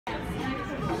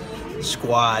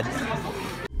squad.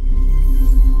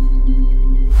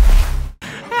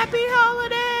 Happy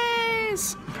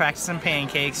holidays! Practicing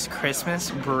Pancakes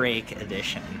Christmas Break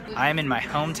Edition. I am in my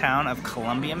hometown of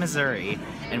Columbia, Missouri,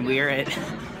 and we are at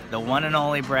the one and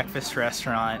only breakfast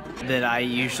restaurant that I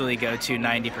usually go to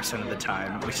 90% of the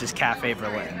time, which is Cafe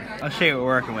Berlin. I'll show you what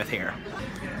we're working with here.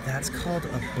 That's called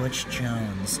a Butch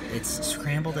Jones. It's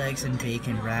scrambled eggs and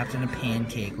bacon wrapped in a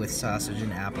pancake with sausage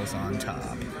and apples on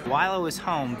top. While I was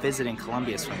home visiting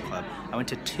Columbia Swim Club, I went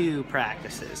to 2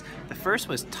 practices. The first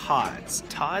was Todd's.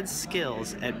 Todd's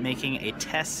skills at making a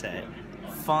test set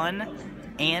fun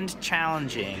and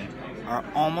challenging are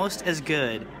almost as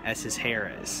good as his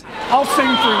hair is. I'll sing for you.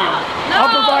 No, I'll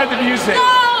provide the music.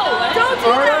 No! Don't do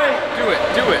that!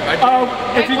 Do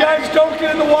it. If you guys don't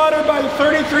get in the water by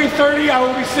 33:30, I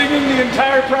will be singing the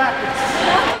entire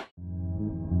practice.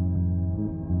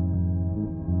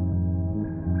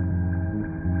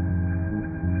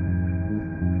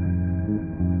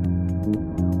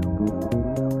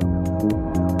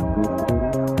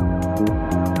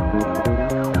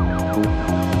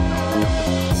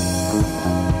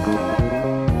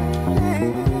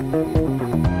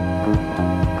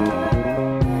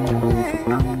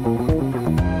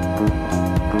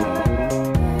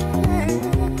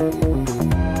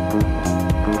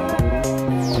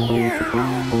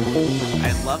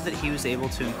 I love that he was able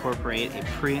to incorporate a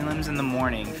prelims in the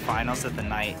morning, finals at the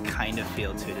night kind of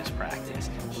feel to his practice.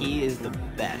 He is the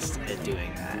best at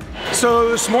doing that. So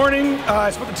this morning,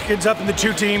 I split the kids up into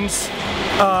 2 teams,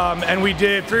 and we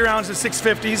did 3 rounds of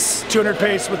 650s, 200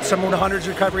 pace with some 100s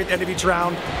recovery at the end of each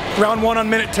round. Round 1 on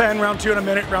minute 10, round 2 on a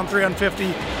minute, round 3 on 50.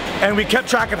 And we kept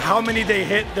track of how many they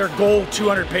hit their goal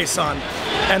 200 pace on.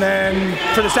 And then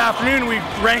for this afternoon, we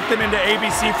ranked them into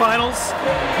ABC finals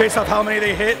based off how many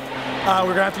they hit.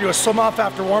 We're gonna have to do a swim off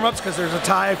after warm-ups because there's a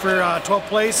tie for 12th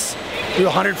place. Do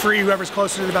 100 free, whoever's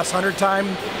closer to the best 100 time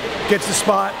gets the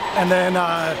spot. And then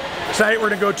tonight we're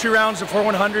gonna go 2 rounds of 4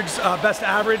 100s, best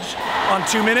average on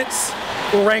 2 minutes.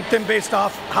 We'll rank them based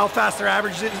off how fast their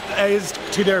average is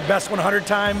to their best 100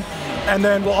 time. And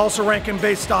then we'll also rank them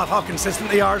based off how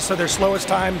consistent they are, so their slowest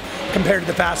time compared to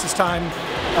the fastest time.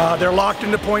 They're locked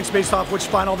into points based off which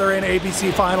final they're in,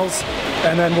 ABC finals,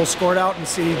 and then we'll score it out and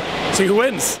see who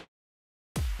wins.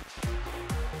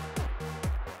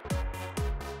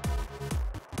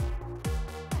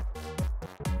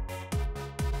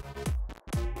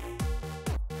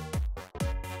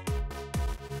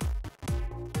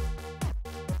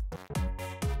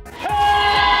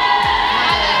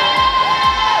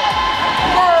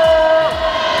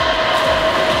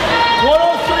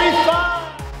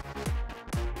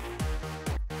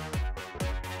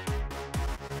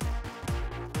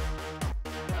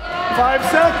 Five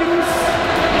seconds.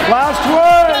 Last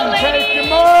one. Take your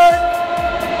mark.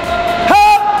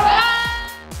 Hop.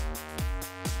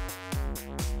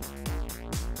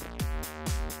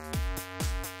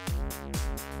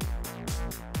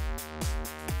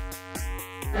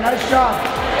 Nice job.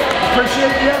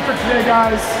 Appreciate the effort today,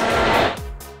 guys.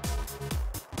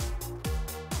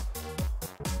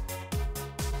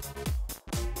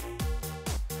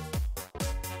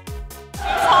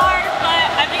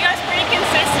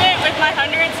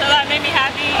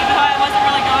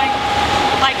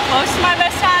 Close to my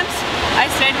best times.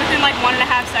 I stayed within like 1.5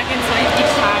 seconds, so